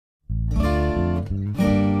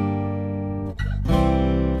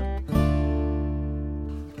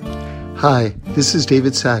Hi, this is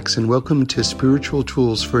David Sachs, and welcome to Spiritual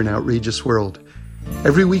Tools for an Outrageous World.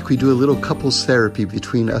 Every week we do a little couples therapy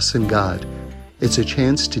between us and God. It's a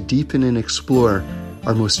chance to deepen and explore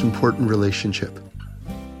our most important relationship.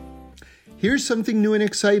 Here's something new and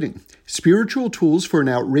exciting. Spiritual Tools for an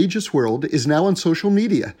Outrageous World is now on social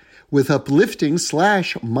media with uplifting /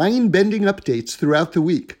 mind-bending updates throughout the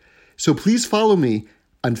week. So please follow me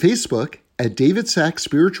on Facebook at David Sachs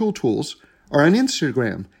Spiritual Tools or on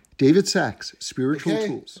Instagram, David Sachs Spiritual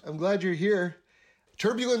Tools. I'm glad you're here.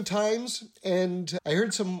 Turbulent times, and I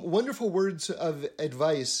heard some wonderful words of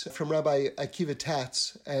advice from Rabbi Akiva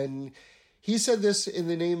Tatz, and he said this in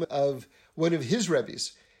the name of one of his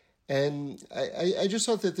rebbes. And I just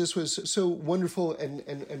thought that this was so wonderful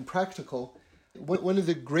and practical. One of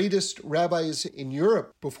the greatest rabbis in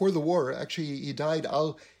Europe before the war, actually he died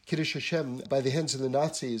al Kiddush Hashem by the hands of the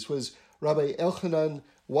Nazis, was Rabbi Elchanan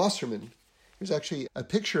Wasserman. There's actually a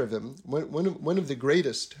picture of him, one of the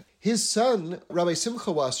greatest. His son, Rabbi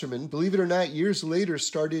Simcha Wasserman, believe it or not, years later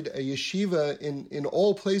started a yeshiva in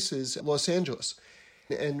all places, Los Angeles.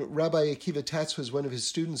 And Rabbi Akiva Tatz was one of his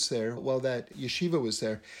students there while that yeshiva was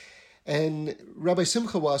there. And Rabbi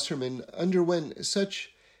Simcha Wasserman underwent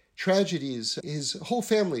such tragedies. His whole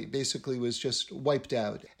family basically was just wiped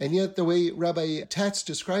out. And yet the way Rabbi Tatz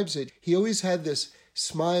describes it, he always had this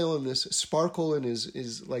smile and this sparkle in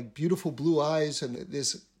his like beautiful blue eyes and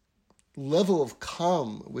this level of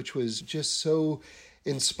calm, which was just so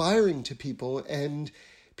inspiring to people. And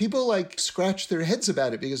people like scratched their heads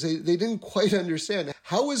about it because they didn't quite understand.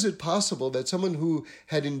 How is it possible that someone who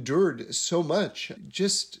had endured so much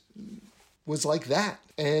just was like that?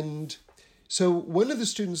 And so one of the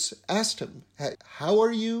students asked him, how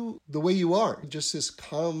are you the way you are? Just this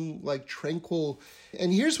calm, like tranquil.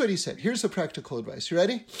 And here's what he said. Here's the practical advice. You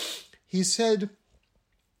ready? He said,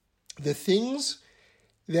 the things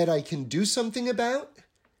that I can do something about,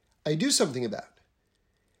 I do something about.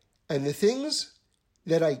 And the things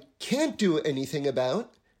that I can't do anything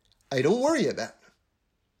about, I don't worry about.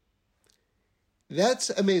 That's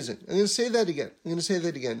amazing. I'm going to say that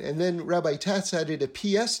again. And then Rabbi Tatz added a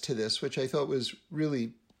PS to this, which I thought was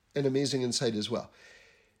really an amazing insight as well.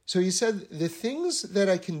 So he said, the things that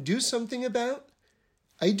I can do something about,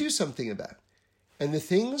 I do something about. And the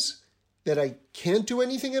things that I can't do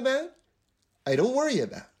anything about, I don't worry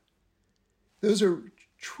about. Those are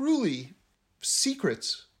truly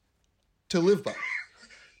secrets to live by.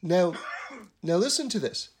 Now listen to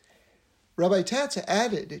this. Rabbi Tatz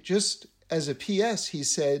added, just as a PS, he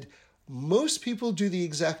said, most people do the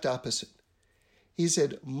exact opposite. He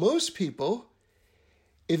said, most people,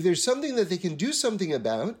 if there's something that they can do something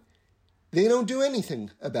about, they don't do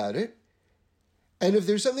anything about it. And if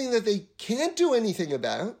there's something that they can't do anything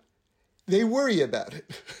about, they worry about it.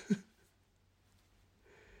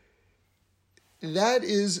 That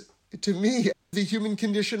is, to me, the human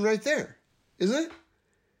condition right there, isn't it?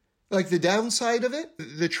 Like the downside of it,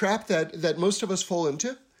 the trap that most of us fall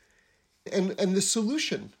into, and the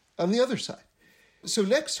solution on the other side. So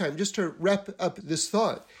next time, just to wrap up this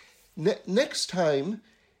thought, next time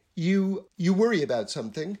you worry about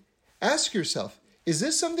something, ask yourself, is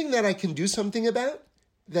this something that I can do something about,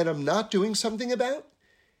 that I'm not doing something about?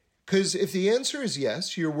 Because if the answer is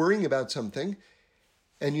yes, you're worrying about something,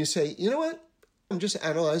 and you say, you know what, I'm just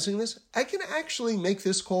analyzing this, I can actually make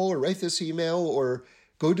this call or write this email or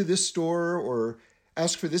go to this store or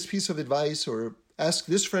ask for this piece of advice or ask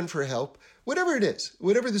this friend for help, whatever it is,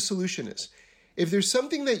 whatever the solution is. If there's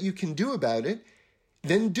something that you can do about it,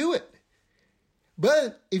 then do it.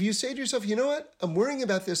 But if you say to yourself, you know what, I'm worrying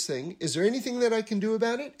about this thing, is there anything that I can do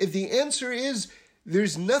about it? If the answer is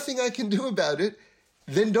there's nothing I can do about it,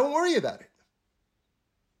 then don't worry about it.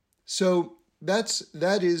 So that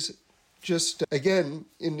is just, again,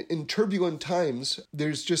 in turbulent times,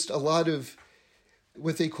 there's just a lot of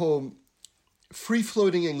what they call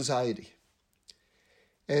free-floating anxiety.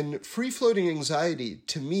 And free-floating anxiety,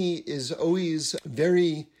 to me, is always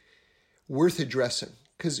very worth addressing.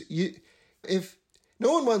 Because if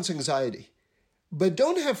no one wants anxiety, but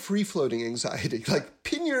don't have free-floating anxiety. Like,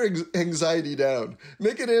 pin your anxiety down.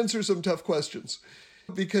 Make it answer some tough questions.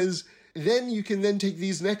 Because then you can then take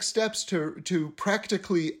these next steps to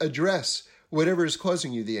practically address whatever is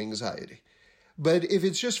causing you the anxiety. But if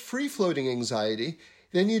it's just free-floating anxiety,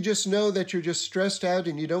 then you just know that you're just stressed out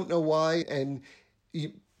and you don't know why, and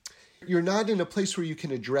you're not in a place where you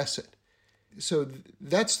can address it. So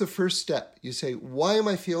that's the first step. You say, why am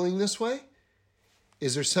I feeling this way?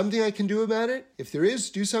 Is there something I can do about it? If there is,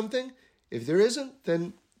 do something. If there isn't,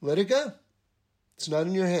 then let it go. It's not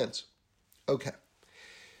in your hands. Okay.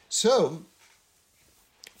 So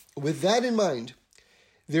with that in mind,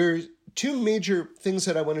 there are two major things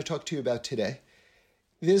that I want to talk to you about today.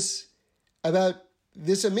 About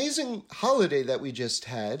this amazing holiday that we just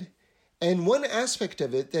had, and one aspect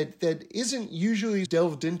of it that isn't usually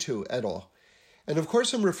delved into at all. And of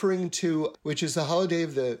course I'm referring to, which is the holiday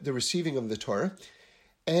of the receiving of the Torah,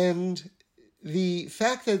 and the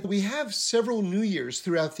fact that we have several New Years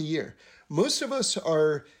throughout the year. Most of us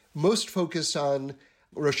are most focused on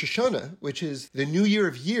Rosh Hashanah, which is the New Year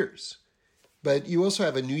of years. But you also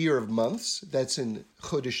have a New Year of months. That's in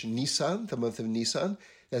Chodesh Nisan, the month of Nisan.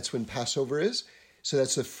 That's when Passover is. So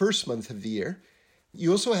that's the first month of the year.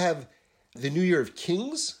 You also have the New Year of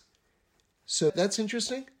Kings. So that's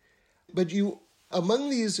interesting. But among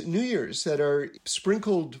these New Years that are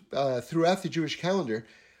sprinkled throughout the Jewish calendar,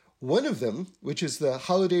 one of them, which is the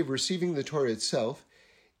holiday of receiving the Torah itself,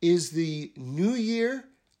 is the New Year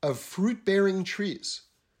of fruit-bearing trees.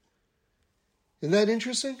 Isn't that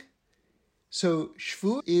interesting? So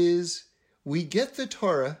Shvu is, we get the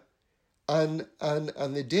Torah on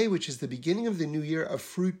the day which is the beginning of the new year of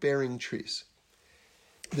fruit-bearing trees.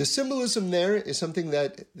 The symbolism there is something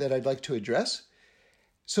that I'd like to address.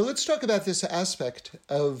 So let's talk about this aspect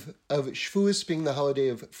of Shavuos being the holiday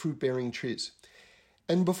of fruit-bearing trees.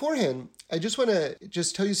 And beforehand, I just want to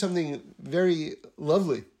tell you something very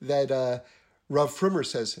lovely that Rav Frumer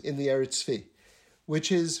says in the Eretz Tzvi,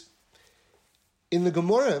 which is, in the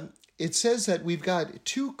Gemara, it says that we've got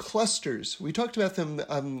two clusters. We talked about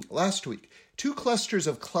them last week. Two clusters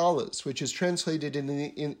of klalas, which is translated in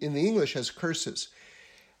the English as curses.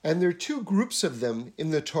 And there are two groups of them in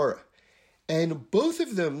the Torah. And both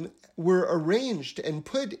of them were arranged and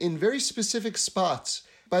put in very specific spots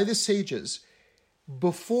by the sages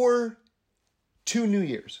before two New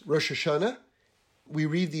Years. Rosh Hashanah, we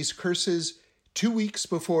read these curses 2 weeks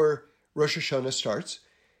before Rosh Hashanah starts.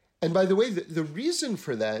 And by the way, the reason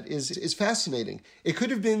for that is fascinating. It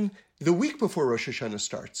could have been the week before Rosh Hashanah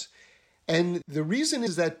starts. And the reason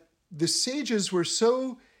is that the sages were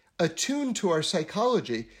so attuned to our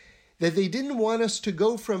psychology that they didn't want us to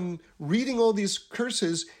go from reading all these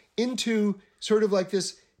curses into sort of like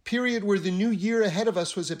this period where the new year ahead of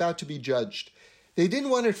us was about to be judged. They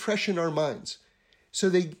didn't want it fresh in our minds. So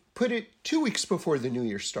they put it 2 weeks before the new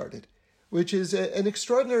year started, which is an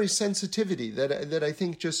extraordinary sensitivity that I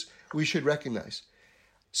think just we should recognize.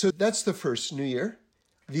 So that's the first New Year.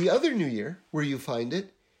 The other New Year, where you find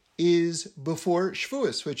it, is before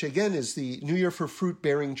Shavuos, which again is the New Year for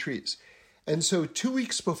fruit-bearing trees. And so 2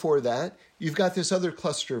 weeks before that, you've got this other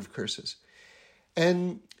cluster of curses.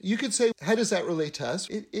 And you could say, how does that relate to us?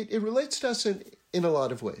 It relates to us in a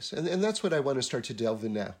lot of ways. And that's what I want to start to delve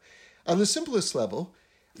in now. On the simplest level,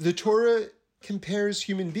 the Torah compares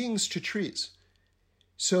human beings to trees.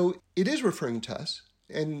 So it is referring to us,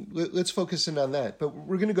 and let's focus in on that. But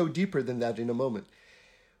we're going to go deeper than that in a moment.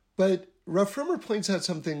 But Rav Frumer points out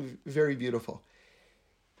something very beautiful.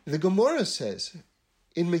 The Gemara says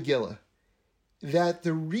in Megillah that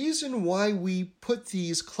the reason why we put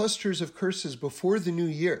these clusters of curses before the new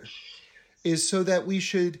year is so that we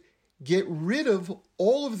should get rid of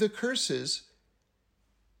all of the curses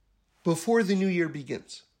before the new year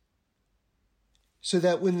begins. So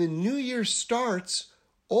that when the new year starts,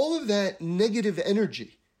 all of that negative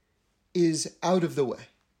energy is out of the way.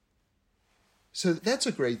 So that's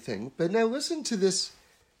a great thing. But now listen to this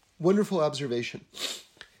wonderful observation.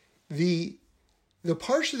 The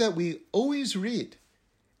parsha that we always read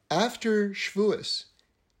after Shavuos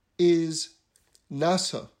is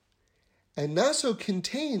Naso. And Naso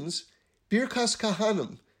contains Birkas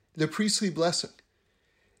Kahanim, the priestly blessing.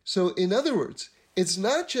 So in other words, it's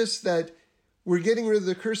not just that we're getting rid of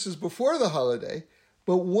the curses before the holiday,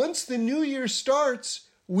 but once the new year starts,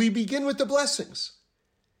 we begin with the blessings.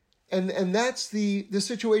 And that's the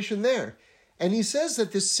situation there. And he says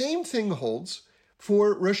that the same thing holds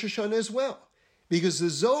for Rosh Hashanah as well. Because the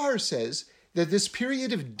Zohar says that this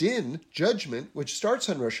period of din, judgment, which starts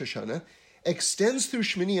on Rosh Hashanah, extends through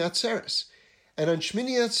Shmini Atzeres. And on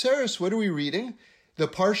Shmini Atzeres, what are we reading? The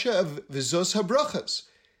Parsha of Vizos HaBrachas.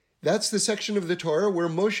 That's the section of the Torah where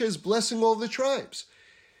Moshe is blessing all the tribes.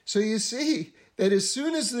 So you see that as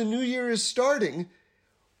soon as the new year is starting,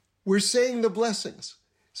 we're saying the blessings.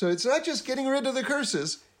 So it's not just getting rid of the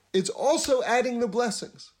curses, it's also adding the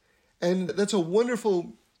blessings. And that's a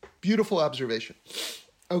wonderful, beautiful observation.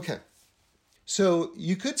 Okay. So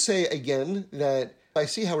you could say again that I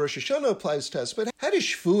see how Rosh Hashanah applies to us, but how does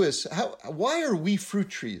Shavuos, why are we fruit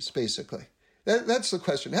trees, basically? That's the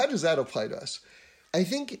question. How does that apply to us? I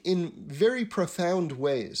think in very profound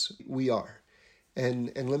ways we are. And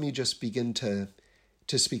let me just begin to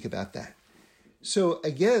speak about that. So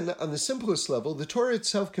again, on the simplest level, the Torah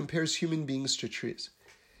itself compares human beings to trees.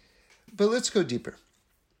 But let's go deeper.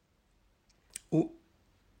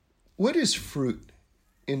 What is fruit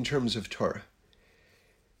in terms of Torah?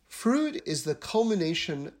 Fruit is the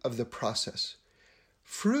culmination of the process.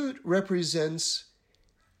 Fruit represents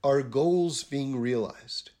our goals being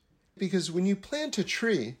realized. Because when you plant a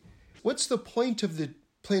tree, what's the point of the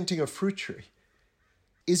planting a fruit tree?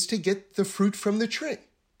 Is to get the fruit from the tree.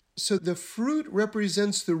 So the fruit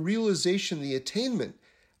represents the realization, the attainment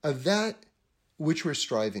of that which we're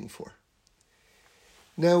striving for.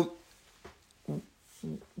 Now,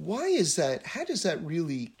 why is that? How does that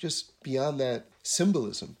really, just beyond that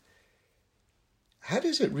symbolism, how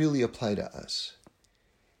does it really apply to us?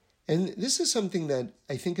 And this is something that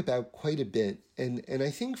I think about quite a bit. And I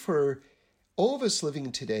think for all of us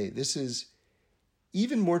living today, this is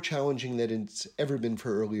even more challenging than it's ever been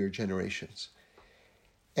for earlier generations.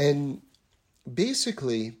 And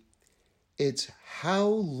basically, it's how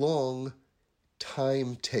long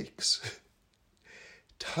time takes.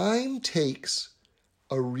 Time takes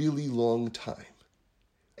a really long time.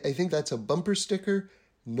 I think that's a bumper sticker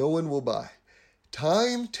no one will buy.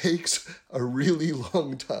 Time takes a really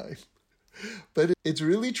long time. But it's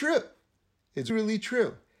really true. It's really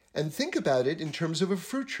true. And think about it in terms of a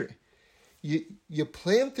fruit tree. You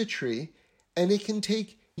plant the tree, and it can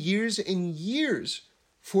take years and years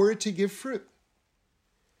for it to give fruit.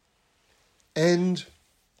 And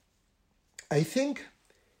I think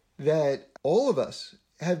that all of us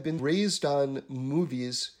have been raised on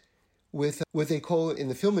movies with what they call, in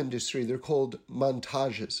the film industry, they're called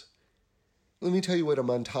montages. Let me tell you what a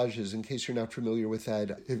montage is in case you're not familiar with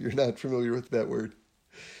that, if you're not familiar with that word.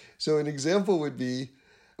 So an example would be,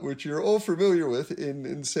 which you're all familiar with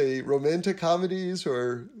in say, romantic comedies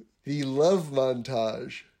or the love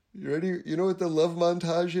montage. You ready? You know what the love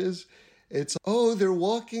montage is? It's, they're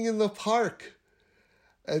walking in the park.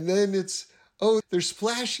 And then it's, they're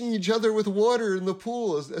splashing each other with water in the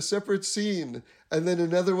pool, a separate scene. And then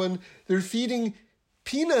another one, they're feeding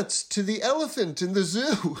peanuts to the elephant in the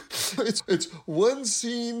zoo. It's one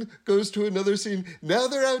scene goes to another scene. Now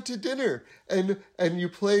they're out to dinner, and you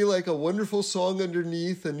play like a wonderful song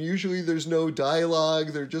underneath, and usually there's no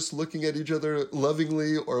dialogue. They're just looking at each other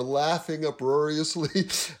lovingly or laughing uproariously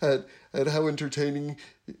at how entertaining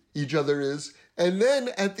each other is. And then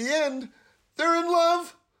at the end, they're in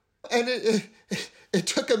love. And it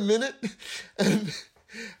took a minute, and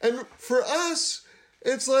for us,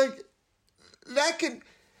 it's like,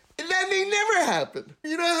 that may never happen.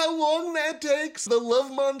 You know how long that takes? The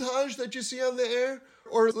love montage that you see on the air?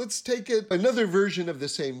 Or let's take it another version of the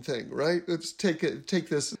same thing, right? Let's take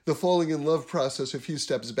the falling in love process a few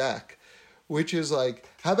steps back, which is like,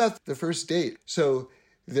 how about the first date? So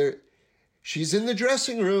she's in the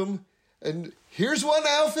dressing room, and here's one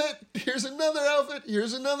outfit, here's another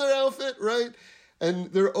outfit, right?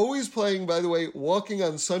 And they're always playing, by the way, Walking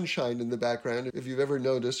on Sunshine in the background, if you've ever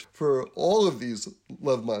noticed, for all of these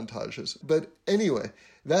love montages. But anyway,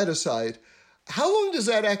 that aside, how long does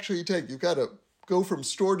that actually take? You've got to go from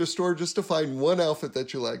store to store just to find one outfit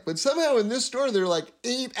that you like. But somehow in this store, there are like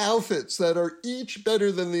 8 outfits that are each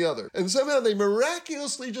better than the other. And somehow they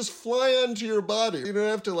miraculously just fly onto your body. You don't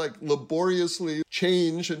have to like laboriously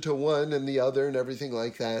change into one and the other and everything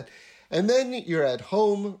like that. And then you're at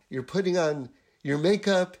home, you're putting on your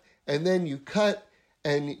makeup, and then you cut,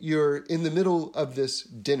 and you're in the middle of this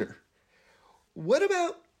dinner. What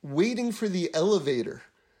about waiting for the elevator?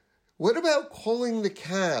 What about calling the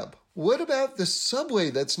cab? What about the subway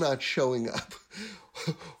that's not showing up?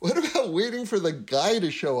 What about waiting for the guy to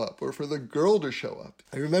show up or for the girl to show up?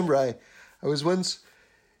 I remember I was once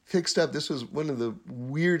fixed up. This was one of the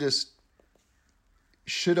weirdest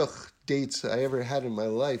shidduch dates I ever had in my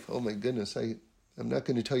life. Oh my goodness, I'm not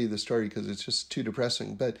going to tell you the story because it's just too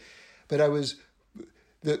depressing. But I was,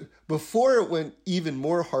 before it went even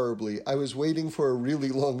more horribly, I was waiting for a really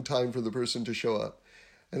long time for the person to show up.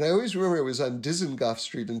 And I always remember it was on Dizengoff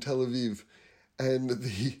Street in Tel Aviv.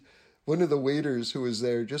 And one of the waiters who was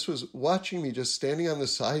there just was watching me just standing on the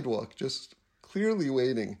sidewalk, just clearly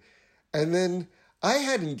waiting. And then I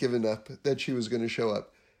hadn't given up that she was going to show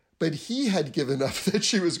up, but he had given up that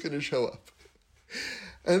she was going to show up.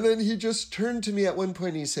 And then he just turned to me at one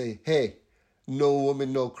point and he said, "Hey, no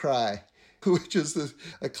woman, no cry," which is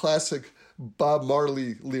a classic Bob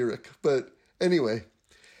Marley lyric. But anyway,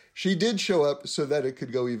 she did show up so that it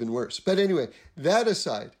could go even worse. But anyway, that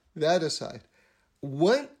aside,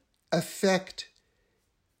 what effect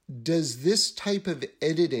does this type of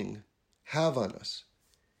editing have on us?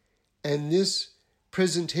 And this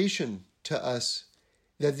presentation to us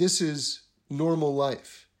that this is normal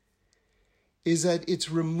life is that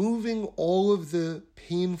it's removing all of the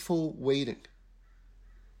painful waiting.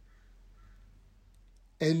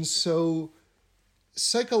 And so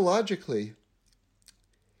psychologically,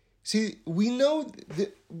 see, we know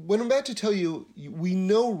that what I'm about to tell you, we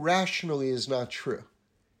know rationally is not true.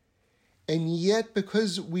 And yet,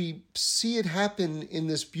 because we see it happen in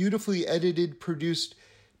this beautifully edited, produced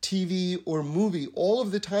TV or movie all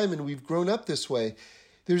of the time, and we've grown up this way,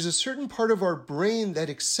 there's a certain part of our brain that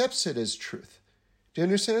accepts it as truth. Do you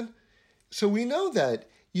understand? So we know that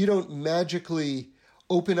you don't magically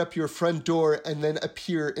open up your front door and then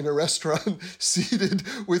appear in a restaurant seated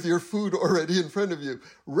with your food already in front of you.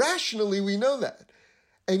 Rationally, we know that.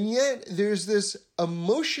 And yet there's this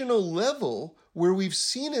emotional level where we've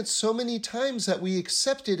seen it so many times that we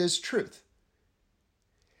accept it as truth.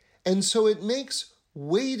 And so it makes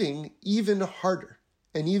waiting even harder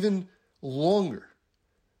and even longer.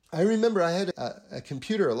 I remember I had a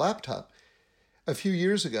computer, a laptop, a few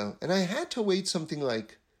years ago, and I had to wait something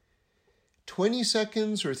like 20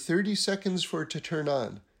 seconds or 30 seconds for it to turn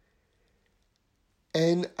on.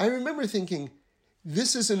 And I remember thinking,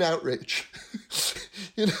 this is an outrage.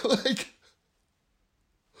 Like,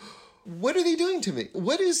 what are they doing to me?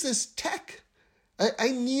 What is this tech? I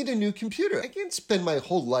need a new computer. I can't spend my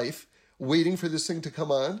whole life waiting for this thing to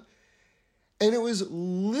come on. And it was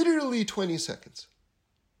literally 20 seconds.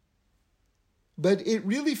 But it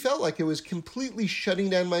really felt like it was completely shutting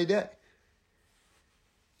down my day.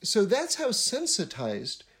 So that's how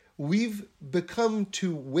sensitized we've become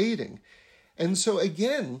to waiting. And so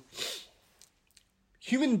again,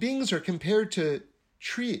 human beings are compared to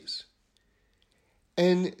trees.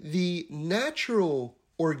 And the natural,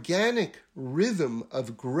 organic rhythm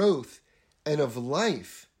of growth and of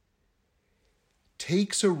life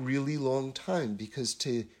takes a really long time, because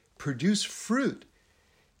to produce fruit,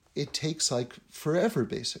 it takes like forever,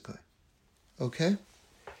 basically. Okay?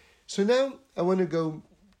 So now I want to go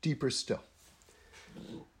deeper still.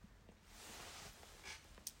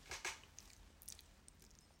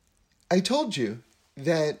 I told you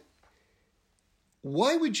that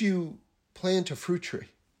why would you plant a fruit tree?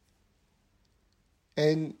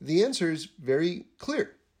 And the answer is very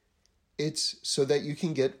clear. It's so that you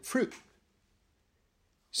can get fruit.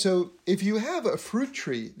 So if you have a fruit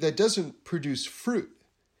tree that doesn't produce fruit,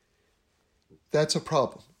 that's a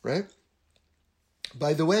problem, right?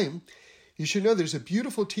 By the way, you should know there's a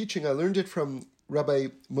beautiful teaching. I learned it from Rabbi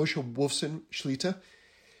Moshe Wolfson Shlita,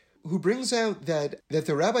 who brings out that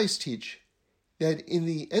the rabbis teach that in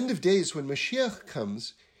the end of days, when Mashiach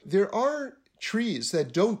comes, there are trees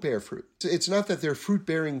that don't bear fruit. It's not that they're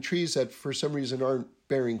fruit-bearing trees that for some reason aren't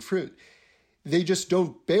bearing fruit. They just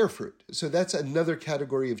don't bear fruit. So that's another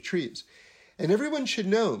category of trees. And everyone should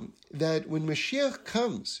know that when Mashiach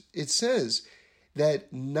comes, it says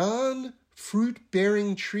that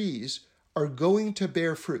non-fruit-bearing trees are going to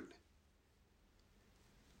bear fruit.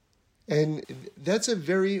 And that's a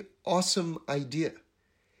very awesome idea.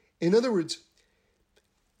 In other words,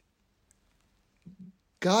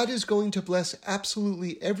 God is going to bless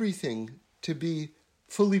absolutely everything to be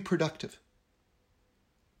fully productive.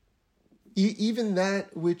 Even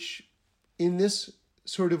that which in this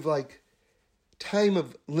sort of like time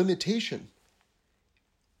of limitation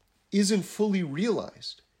isn't fully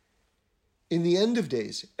realized. In the end of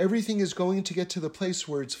days, everything is going to get to the place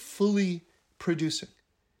where it's fully producing.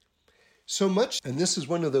 So much, and this is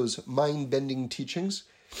one of those mind-bending teachings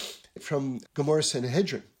from Gemara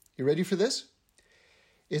Sanhedrin. You ready for this?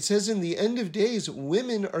 It says in the end of days,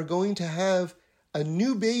 women are going to have a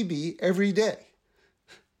new baby every day.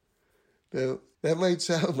 Now, that might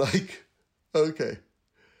sound like, okay,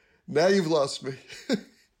 now you've lost me.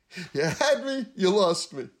 You had me, you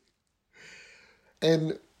lost me.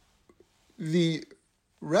 And the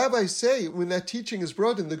rabbis say, when that teaching is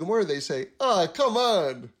brought in the Gemara, they say, come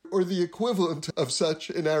on, or the equivalent of such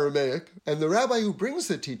in Aramaic. And the rabbi who brings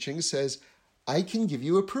the teaching says, I can give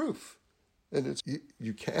you a proof. And it's,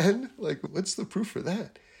 you can? Like, what's the proof for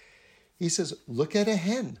that? He says, look at a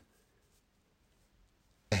hen.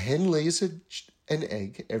 A hen lays an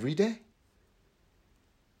egg every day.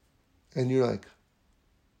 And you're like,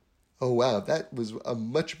 oh wow, that was a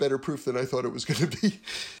much better proof than I thought it was going to be.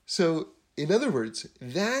 So, in other words,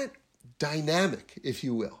 that dynamic, if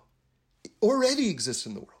you will, already exists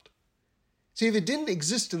in the world. See, if it didn't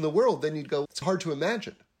exist in the world, then you'd go, it's hard to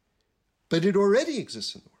imagine. But it already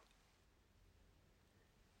exists in the world.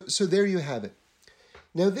 So there you have it.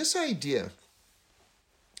 Now, this idea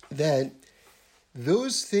that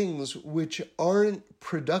those things which aren't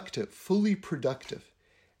productive, fully productive,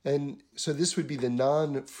 and so this would be the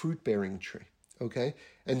non-fruit-bearing tree, okay?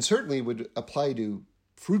 And certainly would apply to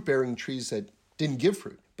fruit-bearing trees that didn't give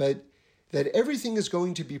fruit, but that everything is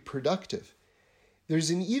going to be productive, there's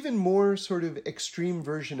an even more sort of extreme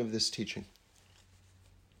version of this teaching,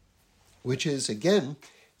 which is, again, it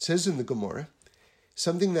says in the Gemara,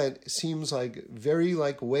 something that seems like very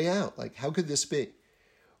like way out, like how could this be?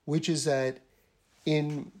 Which is that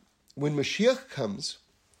when Mashiach comes,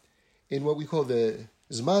 in what we call the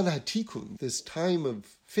Zman HaTikun, this time of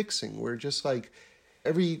fixing, where just like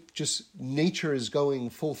nature is going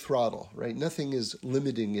full throttle, right? Nothing is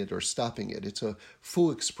limiting it or stopping it. It's a full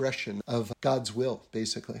expression of God's will,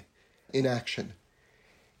 basically, in action.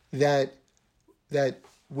 That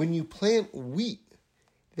when you plant wheat,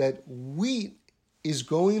 that wheat is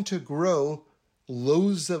going to grow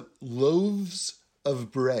loaves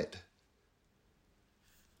of bread.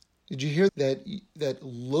 Did you hear that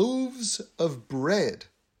loaves of bread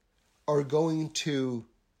are going to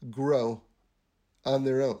grow on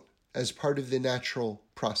their own as part of the natural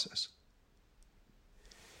process?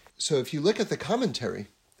 So if you look at the commentary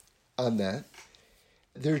on that,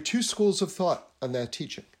 there are two schools of thought on that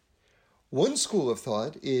teaching. One school of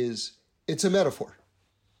thought is it's a metaphor.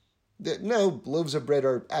 That no, loaves of bread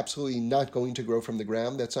are absolutely not going to grow from the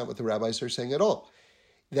ground. That's not what the rabbis are saying at all.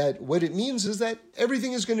 That what it means is that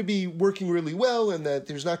everything is going to be working really well and that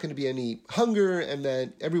there's not going to be any hunger and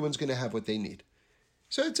that everyone's going to have what they need.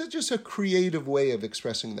 So it's just a creative way of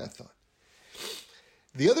expressing that thought.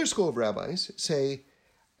 The other school of rabbis say,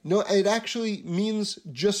 no, it actually means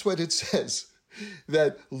just what it says,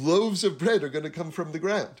 that loaves of bread are going to come from the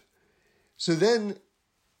ground. So then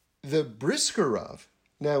the Brisker Rav,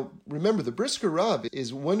 now remember the Brisker Rav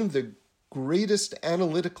is one of the greatest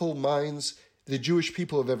analytical minds the Jewish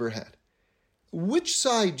people have ever had. Which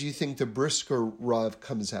side do you think the Brisker Rav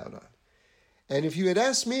comes out on? And if you had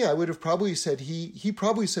asked me, I would have probably said he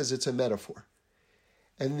probably says it's a metaphor.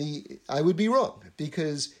 And I would be wrong,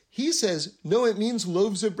 because he says, no, it means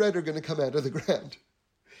loaves of bread are going to come out of the ground.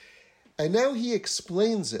 And now he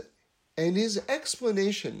explains it. And his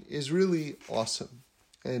explanation is really awesome.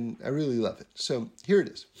 And I really love it. So here it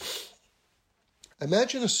is.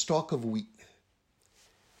 Imagine a stalk of wheat.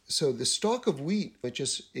 So the stalk of wheat,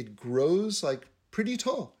 it grows like pretty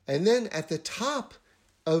tall. And then at the top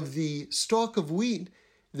of the stalk of wheat,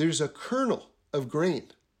 there's a kernel of grain.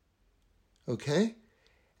 Okay?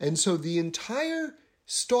 And so the entire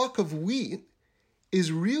stalk of wheat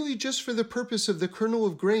is really just for the purpose of the kernel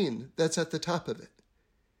of grain that's at the top of it.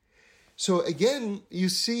 So again, you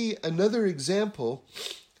see another example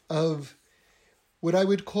of what I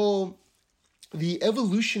would call the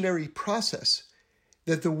evolutionary process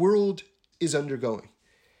that the world is undergoing.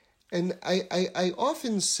 And I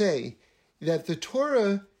often say that the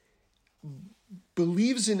Torah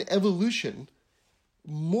believes in evolution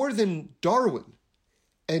more than Darwin.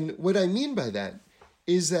 And what I mean by that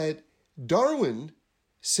is that Darwin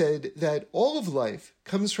said that all of life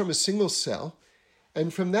comes from a single cell,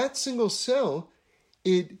 and from that single cell,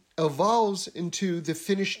 it evolves into the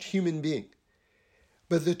finished human being.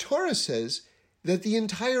 But the Torah says that the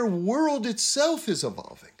entire world itself is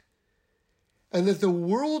evolving, and that the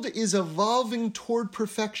world is evolving toward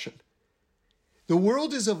perfection. The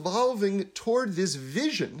world is evolving toward this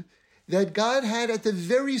vision that God had at the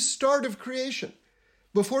very start of creation.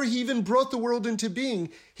 Before he even brought the world into being,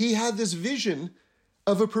 he had this vision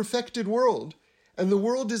of a perfected world, and the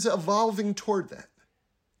world is evolving toward that.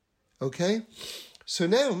 Okay? So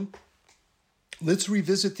now, let's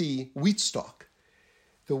revisit the wheat stalk.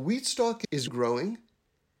 The wheat stalk is growing,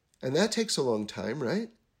 and that takes a long time, right?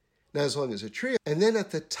 Not as long as a tree. And then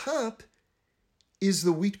at the top is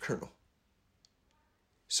the wheat kernel.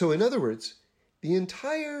 So in other words, the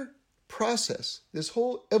entire process, this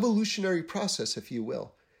whole evolutionary process, if you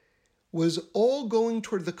will, was all going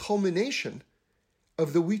toward the culmination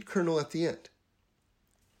of the wheat kernel at the end.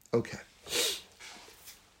 Okay.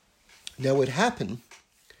 Now what happened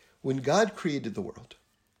when God created the world?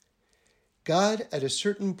 God, at a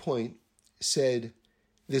certain point, said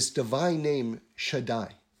this divine name,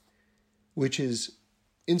 Shaddai, which is,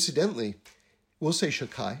 incidentally, we'll say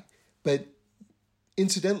Shakai, but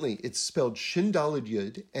incidentally, it's spelled Shin Daled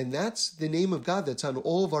Yud, and that's the name of God that's on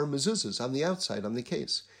all of our mezuzahs, on the outside, on the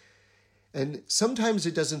case. And sometimes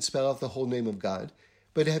it doesn't spell out the whole name of God,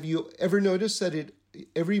 but have you ever noticed that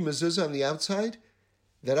every mezuzah on the outside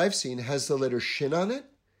that I've seen has the letter Shin on it?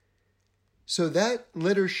 So that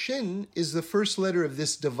letter Shin is the first letter of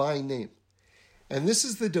this divine name. And this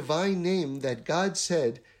is the divine name that God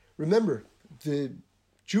said. Remember, the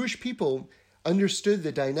Jewish people understood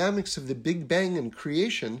the dynamics of the Big Bang and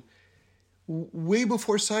creation way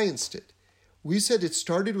before science did. We said it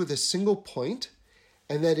started with a single point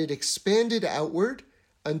and that it expanded outward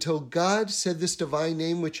until God said this divine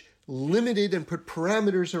name, which limited and put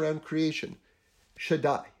parameters around creation.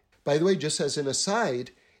 Shaddai. By the way, just as an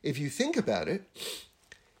aside, if you think about it,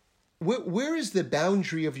 where is the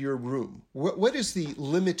boundary of your room? What is the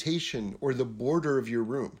limitation or the border of your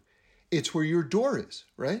room? It's where your door is,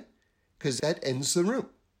 right? Because that ends the room.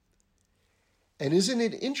 And isn't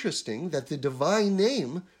it interesting that the divine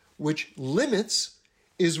name, which limits,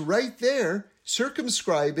 is right there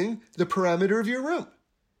circumscribing the parameter of your room?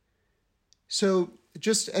 So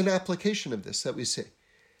just an application of this that we see.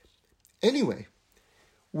 Anyway,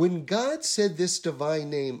 when God said this divine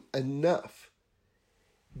name enough,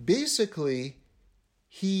 basically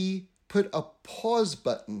he put a pause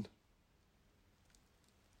button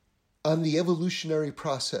on the evolutionary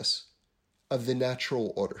process of the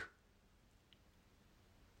natural order.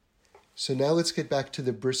 So now let's get back to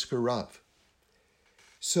the Brisker Rav.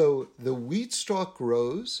 So the wheat stalk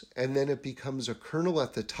grows and then it becomes a kernel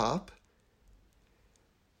at the top.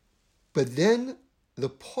 But then the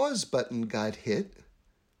pause button got hit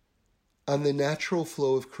on the natural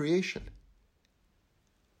flow of creation.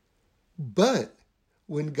 But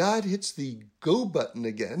when God hits the go button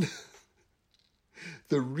again,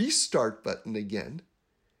 the restart button again,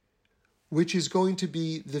 which is going to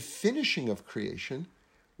be the finishing of creation,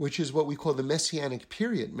 which is what we call the Messianic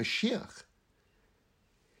period, Mashiach,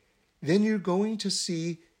 then you're going to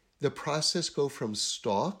see the process go from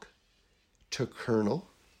stalk to kernel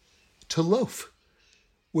to loaf,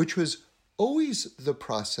 which was always the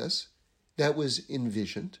process that was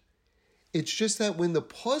envisioned. It's just that when the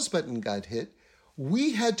pause button got hit,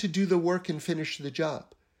 we had to do the work and finish the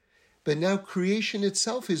job. But now creation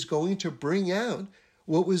itself is going to bring out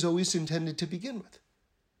what was always intended to begin with.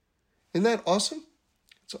 Isn't that awesome?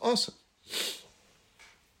 It's awesome.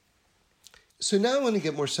 So now I want to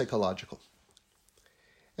get more psychological.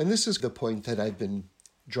 And this is the point that I've been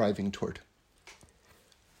driving toward.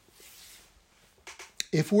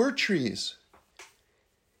 If we're trees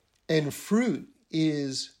and fruit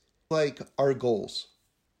is like our goals,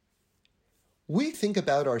 we think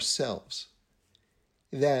about ourselves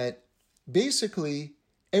that basically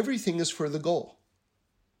everything is for the goal.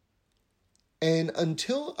 And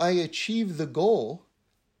until I achieve the goal,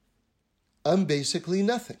 I'm basically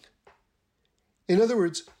nothing. In other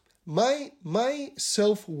words, my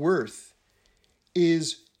self-worth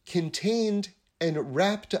is contained and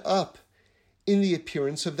wrapped up in the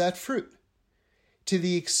appearance of that fruit. To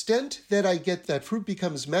the extent that I get that fruit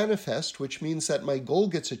becomes manifest, which means that my goal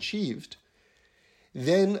gets achieved,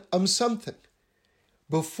 then I'm something.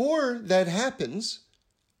 Before that happens,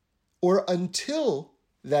 or until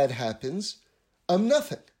that happens, I'm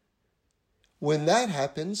nothing. When that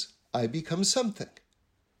happens, I become something.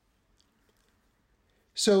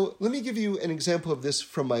 So let me give you an example of this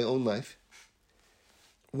from my own life.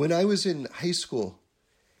 When I was in high school,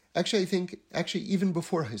 actually even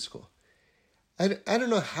before high school, I don't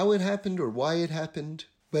know how it happened or why it happened,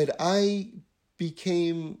 but I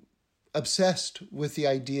became obsessed with the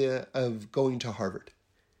idea of going to Harvard.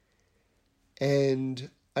 And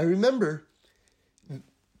I remember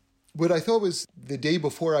what I thought was the day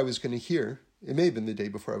before I was going to hear, it may have been the day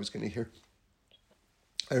before I was going to hear,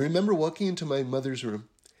 I remember walking into my mother's room,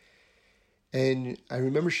 and I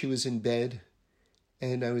remember she was in bed,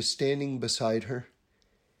 and I was standing beside her,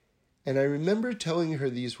 and I remember telling her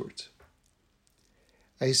these words.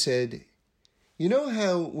 I said, you know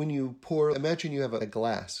how when you pour, imagine you have a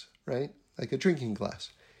glass, right? Like a drinking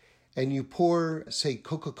glass, and you pour, say,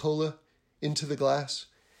 Coca-Cola into the glass,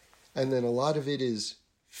 and then a lot of it is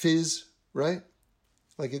fizz, right?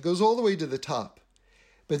 Like it goes all the way to the top.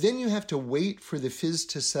 But then you have to wait for the fizz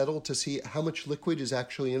to settle to see how much liquid is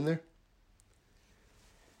actually in there.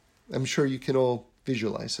 I'm sure you can all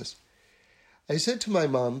visualize this. I said to my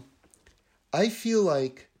mom, I feel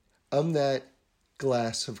like I'm that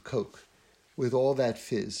glass of Coke with all that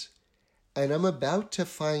fizz, and I'm about to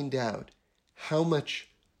find out how much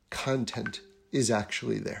content is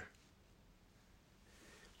actually there.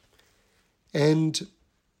 And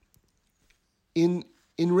in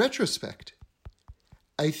retrospect,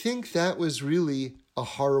 I think that was really a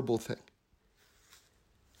horrible thing.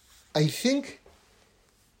 I think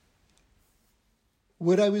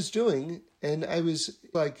what I was doing, and I was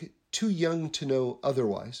like too young to know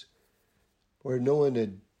otherwise, or no one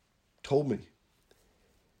had told me,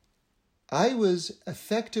 I was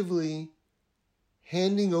effectively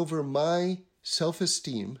handing over my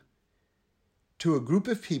self-esteem to a group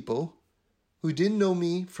of people who didn't know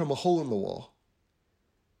me from a hole in the wall,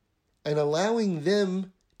 and allowing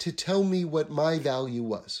them to tell me what my value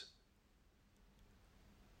was.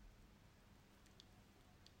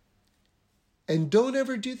 And don't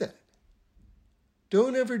ever do that.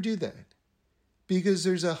 Don't ever do that. Because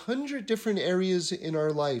there's 100 different areas in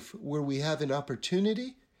our life where we have an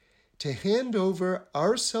opportunity to hand over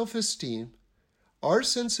our self-esteem, our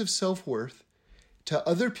sense of self-worth to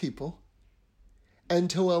other people, and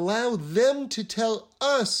to allow them to tell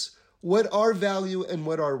us what our value and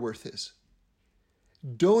what our worth is.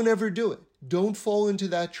 Don't ever do it. Don't fall into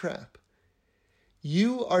that trap.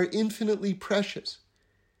 You are infinitely precious.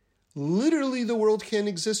 Literally, the world can't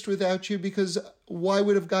exist without you, because why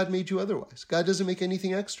would have God made you otherwise? God doesn't make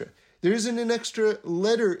anything extra. There isn't an extra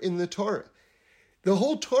letter in the Torah. The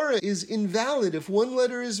whole Torah is invalid if one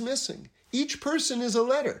letter is missing. Each person is a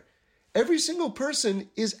letter. Every single person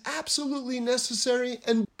is absolutely necessary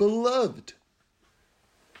and beloved.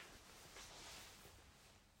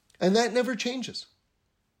 And that never changes.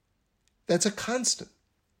 That's a constant.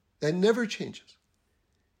 That never changes.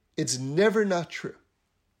 It's never not true.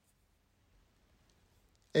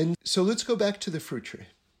 And so let's go back to the fruit tree.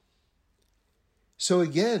 So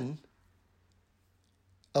again,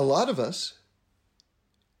 a lot of us,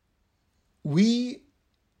 the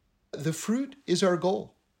fruit is our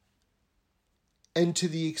goal. And to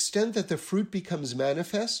the extent that the fruit becomes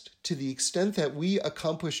manifest, to the extent that we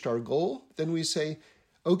accomplished our goal, then we say,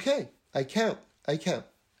 okay, I count. I'm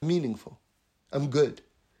meaningful. I'm good.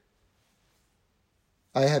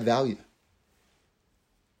 I have value.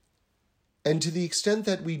 And to the extent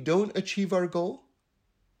that we don't achieve our goal,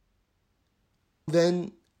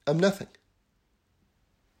 then I'm nothing.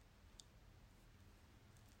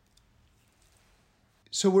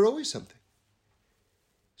 So we're always something.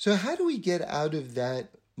 So how do we get out of that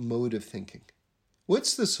mode of thinking?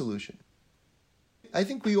 What's the solution? I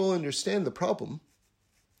think we all understand the problem,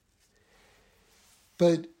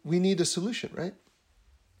 but we need a solution, right?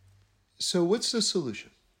 So what's the solution?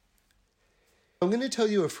 I'm going to tell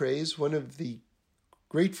you a phrase, one of the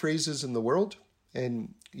great phrases in the world,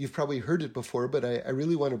 and you've probably heard it before, but I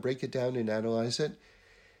really want to break it down and analyze it,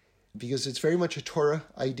 because it's very much a Torah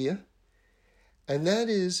idea, and that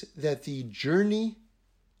is that the journey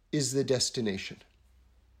is the destination.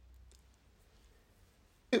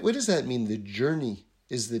 What does that mean, the journey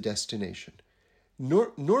is the destination?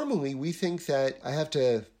 Normally, we think that I have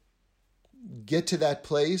to get to that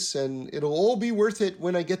place and it'll all be worth it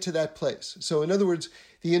when I get to that place. So in other words,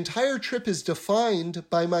 the entire trip is defined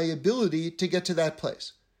by my ability to get to that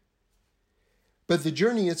place. But the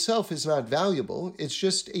journey itself is not valuable. It's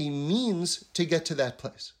just a means to get to that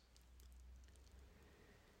place.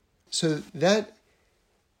 So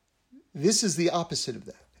this is the opposite of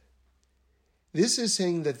that. This is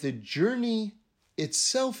saying that the journey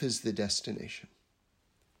itself is the destination.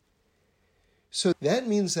 So that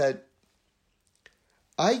means that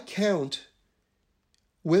I count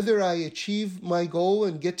whether I achieve my goal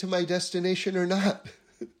and get to my destination or not.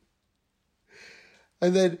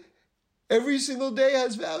 And then every single day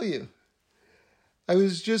has value. I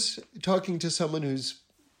was just talking to someone who's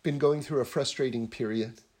been going through a frustrating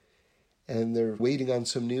period, and they're waiting on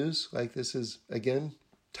some news. Like, this is, again,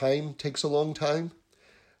 time takes a long time,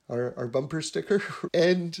 our bumper sticker.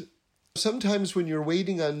 And sometimes when you're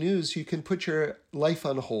waiting on news, you can put your life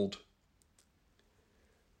on hold.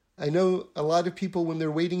 I know a lot of people, when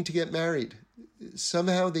they're waiting to get married,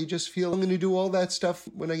 somehow they just feel, I'm going to do all that stuff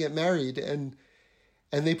when I get married, and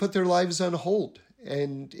they put their lives on hold.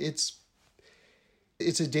 And it's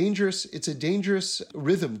a dangerous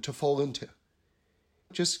rhythm to fall into.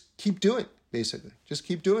 Just keep doing, basically. Just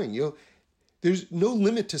keep doing. There's no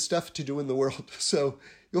limit to stuff to do in the world. So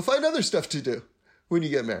you'll find other stuff to do when you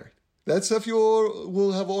get married. That stuff you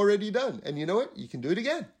will have already done. And you know what? You can do it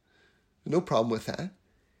again. No problem with that.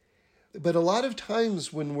 But a lot of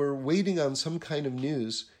times when we're waiting on some kind of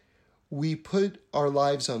news, we put our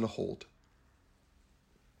lives on hold.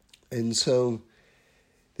 And so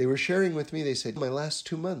they were sharing with me, they said, my last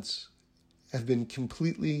 2 months have been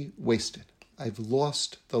completely wasted. I've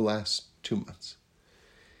lost the last 2 months.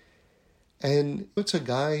 And it's a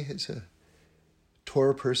guy, it's a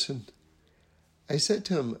Torah person. I said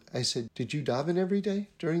to him, did you daven every day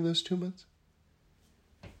during those 2 months?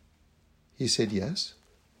 He said, yes.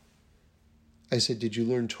 I said, did you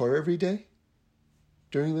learn Torah every day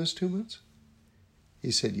during those 2 months? He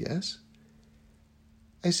said, yes.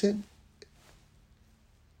 I said,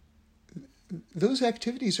 those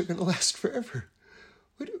activities are going to last forever.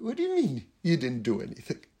 What do you mean you didn't do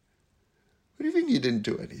anything? What do you mean you didn't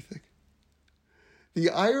do anything? The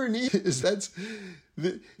irony is this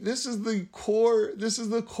is the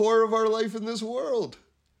core of our life in this world.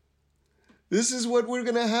 This is what we're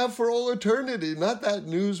going to have for all eternity, not that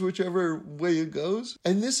news, whichever way it goes.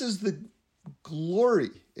 And this is the glory,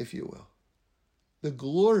 if you will, the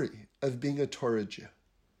glory of being a Torah Jew.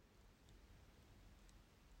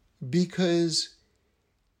 Because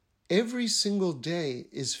every single day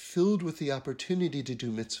is filled with the opportunity to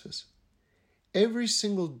do mitzvahs. Every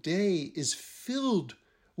single day is filled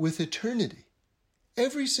with eternity.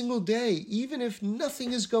 Every single day, even if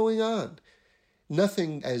nothing is going on,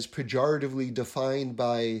 nothing as pejoratively defined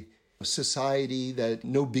by society that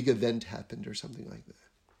no big event happened or something like that.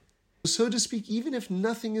 So to speak, even if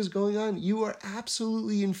nothing is going on, you are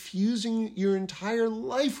absolutely infusing your entire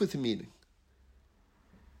life with meaning.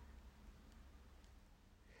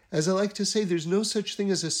 As I like to say, there's no such thing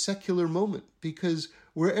as a secular moment, because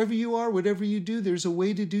wherever you are, whatever you do, there's a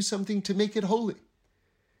way to do something to make it holy.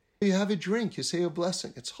 You have a drink, you say a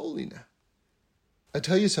blessing, it's holy now. I'll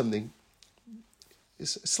tell you something.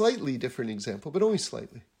 It's a slightly different example, but only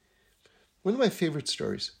slightly. One of my favorite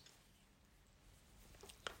stories.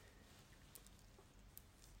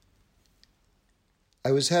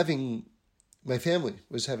 My family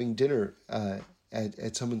was having dinner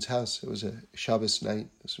at someone's house. It was a Shabbos night.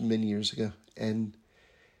 This was many years ago. And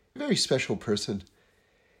a very special person.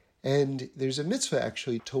 And there's a mitzvah,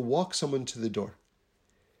 actually, to walk someone to the door.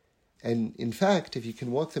 And in fact, if you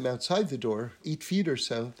can walk them outside the door, 8 feet or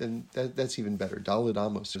so, then that's even better. Daled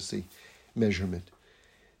Amos is the measurement.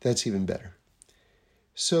 That's even better.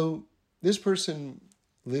 So this person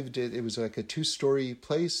lived, it was like a 2-story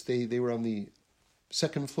place. They were on the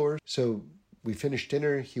 2nd floor. So we finished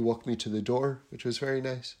dinner. He walked me to the door, which was very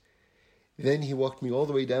nice. Then he walked me all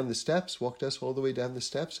the way down the steps, walked us all the way down the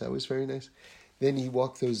steps. That was very nice. Then he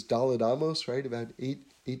walked those Daled Amos, right, about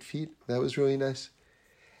 8 feet. That was really nice.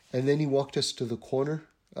 And then he walked us to the corner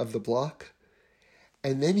of the block.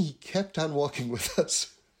 And then he kept on walking with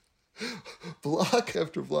us, block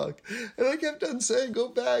after block. And I kept on saying, go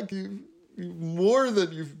back, you've more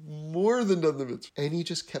than done the mitzvah. And he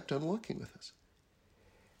just kept on walking with us.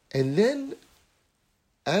 And then,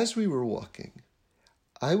 as we were walking,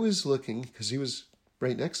 I was looking, because he was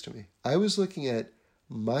right next to me, I was looking at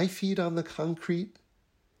my feet on the concrete,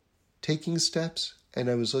 taking steps, and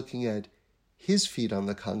I was looking at his feet on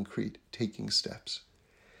the concrete, taking steps.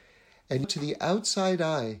 And to the outside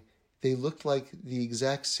eye, they looked like the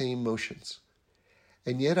exact same motions.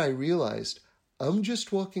 And yet I realized, I'm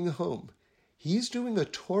just walking home. He's doing a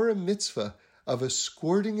Torah mitzvah of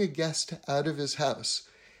escorting a guest out of his house.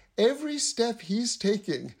 Every step he's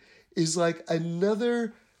taking is like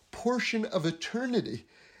another portion of eternity,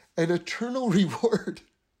 an eternal reward.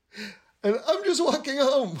 And I'm just walking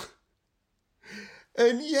home.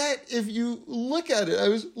 And yet, if you look at it, I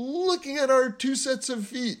was looking at our 2 sets of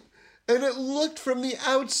feet, and it looked from the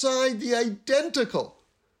outside the identical.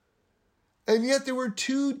 And yet there were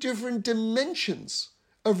 2 different dimensions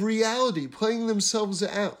of reality playing themselves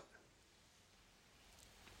out.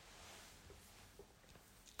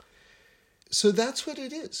 So that's what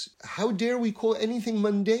it is. How dare we call anything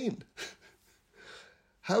mundane?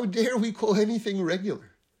 How dare we call anything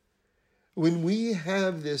regular? When we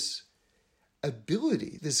have this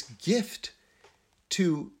ability, this gift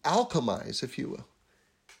to alchemize, if you will,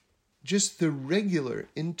 just the regular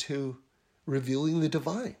into revealing the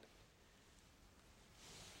divine.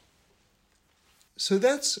 So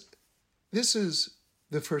this is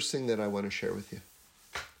the first thing that I want to share with you.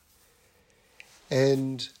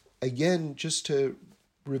 And again, just to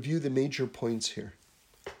review the major points here,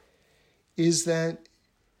 is that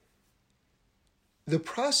the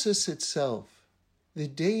process itself, the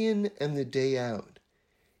day in and the day out,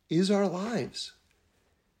 is our lives.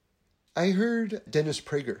 I heard Dennis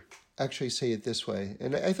Prager actually say it this way,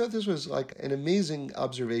 and I thought this was like an amazing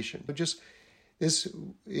observation. But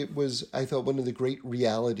it was, I thought, one of the great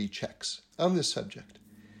reality checks on this subject.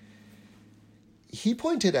 He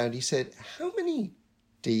pointed out, he said, how many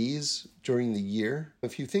days during the year,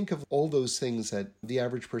 if you think of all those things that the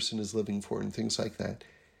average person is living for and things like that,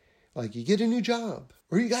 like you get a new job,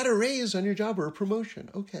 or you got a raise on your job or a promotion,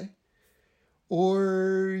 okay.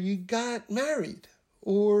 Or you got married,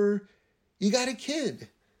 or you got a kid.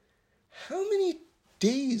 How many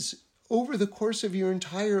days over the course of your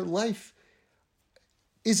entire life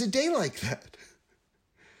is a day like that?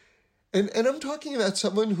 And I'm talking about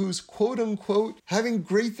someone who's quote unquote having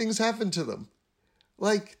great things happen to them.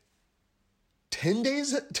 Like 10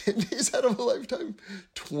 days out of a lifetime,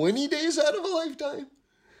 20 days out of a lifetime.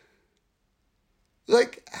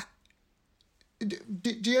 Like,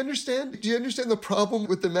 do you understand? Do you understand the problem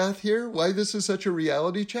with the math here? Why this is such a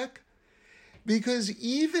reality check? Because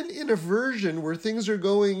even in a version where things are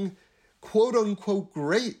going quote unquote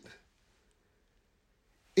great,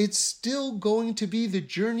 it's still going to be, the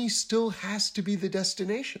journey still has to be the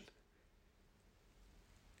destination.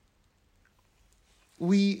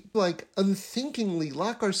 We unthinkingly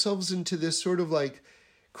lock ourselves into this sort of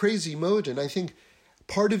crazy mode. And I think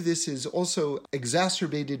part of this is also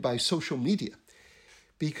exacerbated by social media,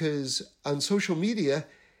 because on social media,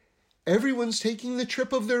 everyone's taking the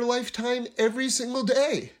trip of their lifetime every single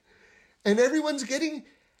day. And everyone's getting,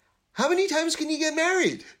 how many times can you get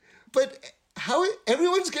married? But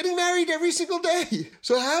everyone's getting married every single day.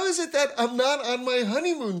 So how is it that I'm not on my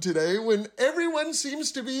honeymoon today when everyone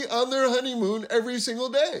seems to be on their honeymoon every single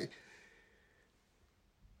day?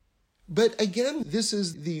 But again, this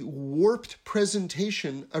is the warped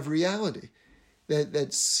presentation of reality.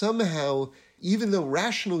 That somehow, even though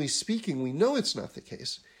rationally speaking, we know it's not the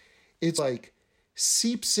case, it's like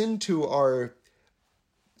seeps into our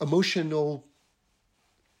emotional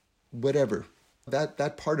whatever,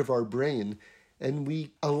 that part of our brain, and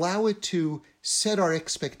we allow it to set our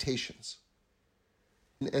expectations.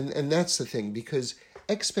 And that's the thing, because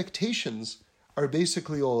expectations are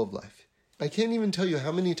basically all of life. I can't even tell you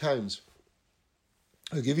how many times,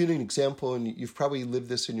 I'll give you an example, and you've probably lived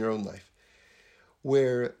this in your own life,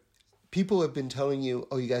 where people have been telling you,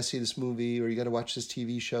 oh, you got to see this movie, or you got to watch this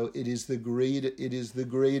TV show. It is the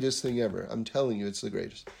greatest thing ever. I'm telling you, it's the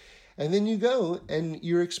greatest. And then you go, and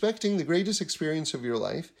you're expecting the greatest experience of your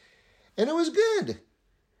life, and it was good.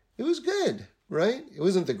 It was good, right? It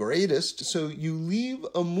wasn't the greatest. So you leave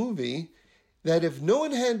a movie that if no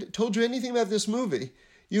one had told you anything about this movie,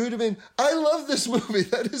 you would have been, I love this movie.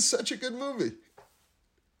 That is such a good movie.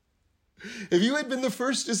 If you had been the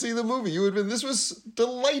first to see the movie, you would have been, this was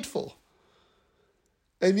delightful.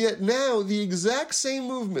 And yet now the exact same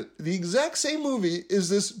movie is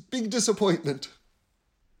this big disappointment.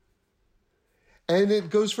 And it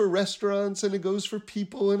goes for restaurants, and it goes for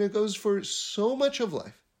people, and it goes for so much of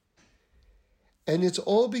life. And it's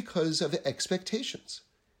all because of expectations.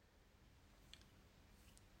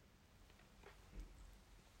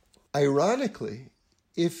 Ironically,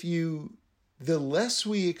 the less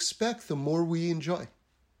we expect, the more we enjoy.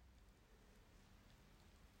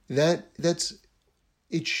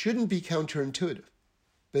 It shouldn't be counterintuitive,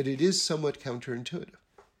 but it is somewhat counterintuitive.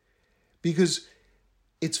 Because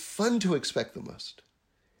it's fun to expect the most.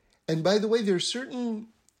 And by the way, there are certain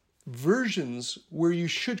versions where you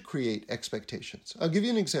should create expectations. I'll give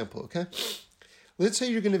you an example, okay? Let's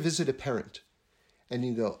say you're going to visit a parent, and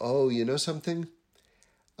you go, oh, you know something?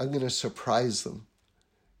 I'm going to surprise them.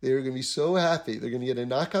 They're going to be so happy. They're going to get a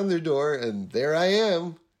knock on their door, and there I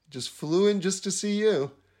am. Just flew in just to see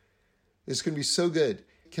you. It's going to be so good.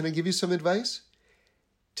 Can I give you some advice?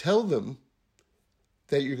 Tell them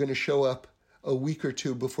that you're going to show up a week or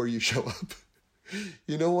two before you show up.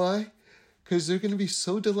 You know why? Because they're going to be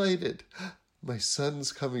so delighted. My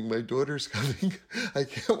son's coming. My daughter's coming. I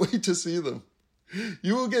can't wait to see them.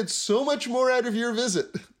 You will get so much more out of your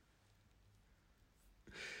visit.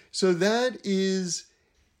 So that is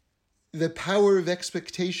the power of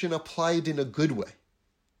expectation applied in a good way.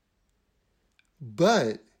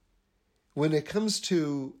 But when it comes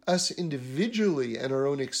to us individually and our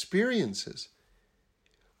own experiences,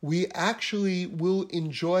 we actually will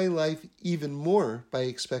enjoy life even more by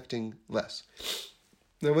expecting less.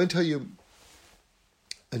 Now, I want to tell you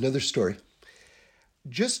another story,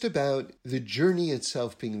 just about the journey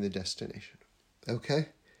itself being the destination. Okay?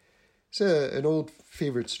 It's an old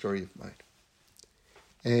favorite story of mine.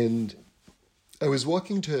 And I was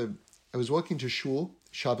walking to shul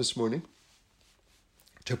Shabbos morning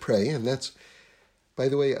to pray, and that's, by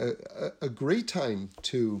the way, a great time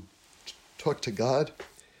to talk to God,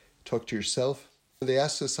 talk to yourself. They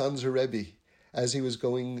asked the Sanzer Rebbe as he was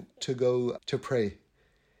going to pray.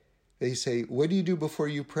 They say, what do you do before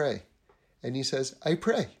you pray? And he says, I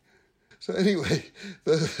pray. So anyway,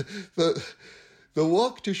 the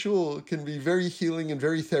walk to shul can be very healing and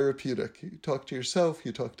very therapeutic. You talk to yourself,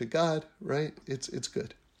 you talk to God, right? It's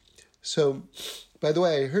good. So, by the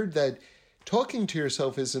way, I heard that talking to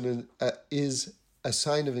yourself is a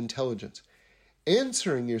sign of intelligence.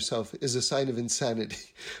 Answering yourself is a sign of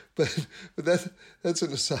insanity. But that's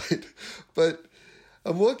an aside. But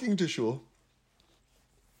I'm walking to shul,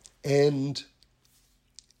 and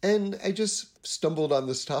I just stumbled on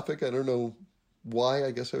this topic. I don't know why. I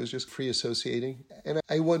guess I was just free associating. And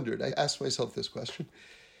I wondered, I asked myself this question.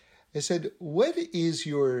 I said, what is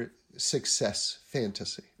your success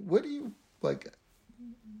fantasy? What do you like?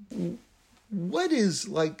 What is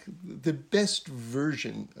like the best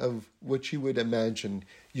version of what you would imagine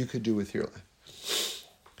you could do with your life?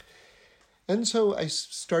 And so I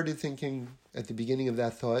started thinking at the beginning of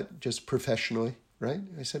that thought, just professionally, right?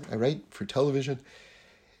 I said, I write for television.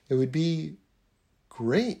 It would be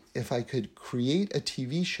great if I could create a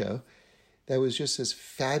TV show that was just this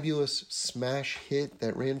fabulous smash hit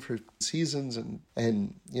that ran for seasons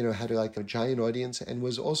and had like a giant audience and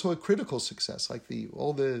was also a critical success. Like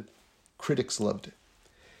all the critics loved it.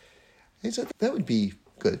 I said that would be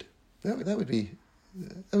good. That would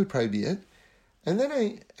probably be it. And then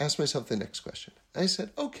I asked myself the next question. I said,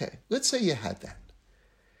 okay, let's say you had that.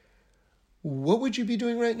 What would you be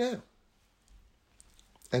doing right now?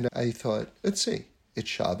 And I thought, let's see, it's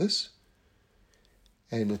Shabbos,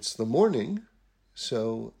 and it's the morning,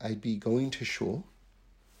 so I'd be going to shul.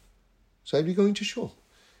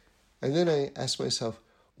 And then I asked myself,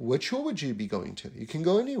 what shul would you be going to? You can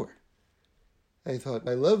go anywhere. I thought,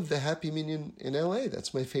 I love the Happy Minyan in LA.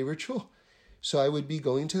 That's my favorite shul. So I would be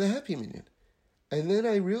going to the Happy Minyan. And then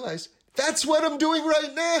I realized, that's what I'm doing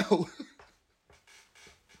right now.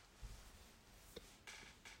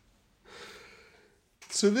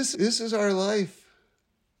 So this is our life.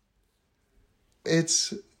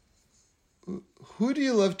 It's, who do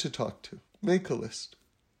you love to talk to? Make a list.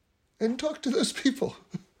 And talk to those people.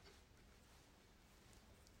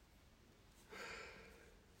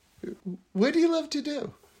 What do you love to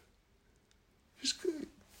do? Just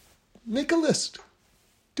make a list.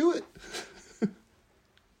 Do it.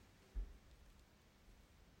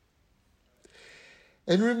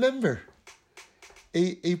 And remember,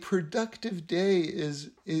 a productive day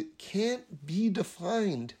it can't be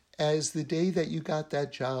defined as the day that you got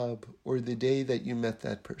that job or the day that you met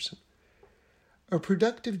that person. A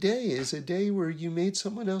productive day is a day where you made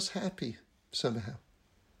someone else happy somehow,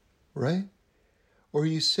 right? Or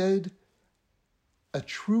you said a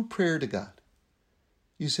true prayer to God.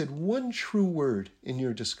 You said one true word in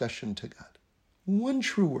your discussion to God. One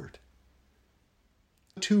true word.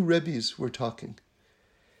 Two Rebbes were talking.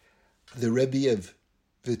 The Rebbe of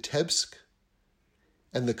Vitebsk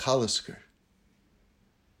and the Kalisker.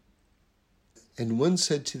 And one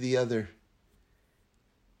said to the other,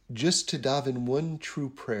 just to daven one true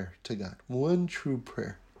prayer to God. One true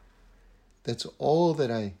prayer. That's all that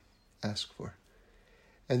I ask for.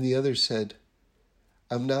 And the other said,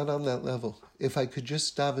 I'm not on that level. If I could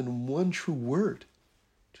just daven one true word,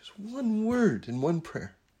 just one word in one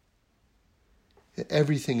prayer,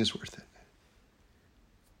 everything is worth it.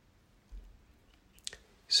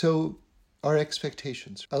 So our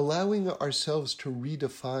expectations, allowing ourselves to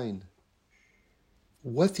redefine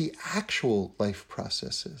what the actual life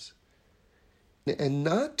process is, and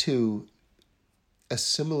not to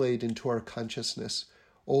assimilate into our consciousness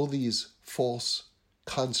all these false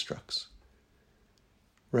constructs,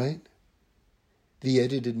 right? The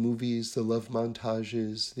edited movies, the love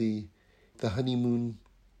montages, the honeymoon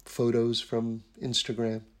photos from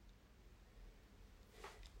Instagram.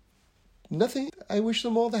 Nothing, I wish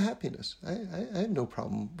them all the happiness. I have no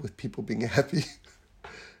problem with people being happy.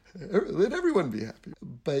 Let everyone be happy.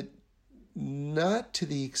 But not to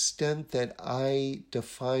the extent that I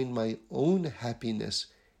define my own happiness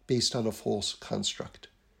based on a false construct.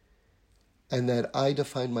 And that I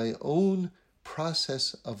define my own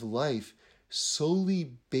process of life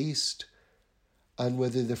solely based on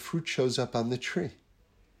whether the fruit shows up on the tree.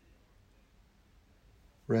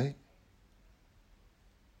 Right?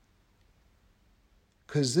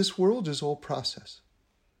 Because this world is all process.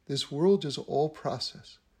 This world is all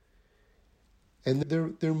process. And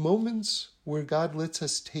there are moments where God lets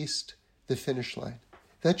us taste the finish line.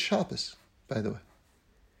 That's Shabbos, by the way.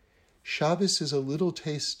 Shabbos is a little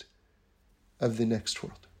taste of the next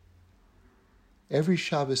world. Every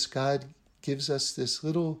Shabbos, God gives us this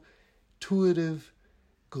little intuitive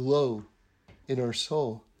glow in our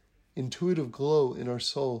soul,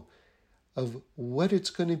 of what it's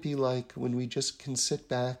going to be like when we just can sit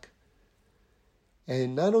back.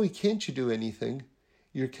 And not only can't you do anything,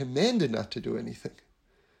 you're commanded not to do anything.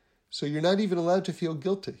 So you're not even allowed to feel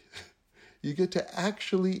guilty. You get to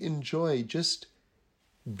actually enjoy just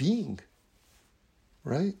being,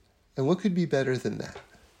 right? And what could be better than that?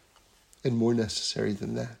 And more necessary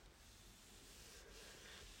than that?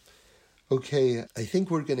 Okay, I think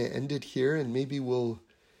we're going to end it here, and maybe we'll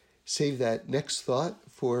save that next thought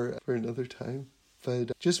for another time.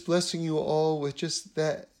 But just blessing you all with just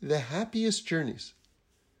the happiest journeys.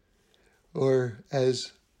 Or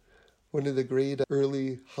as one of the great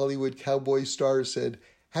early Hollywood cowboy stars said,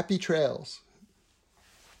 happy trails.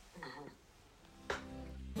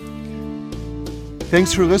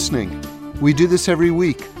 Thanks for listening. We do this every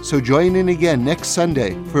week, so join in again next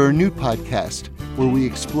Sunday for a new podcast where we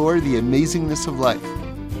explore the amazingness of life.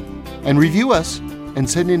 And review us and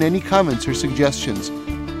send in any comments or suggestions.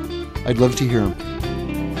 I'd love to hear them.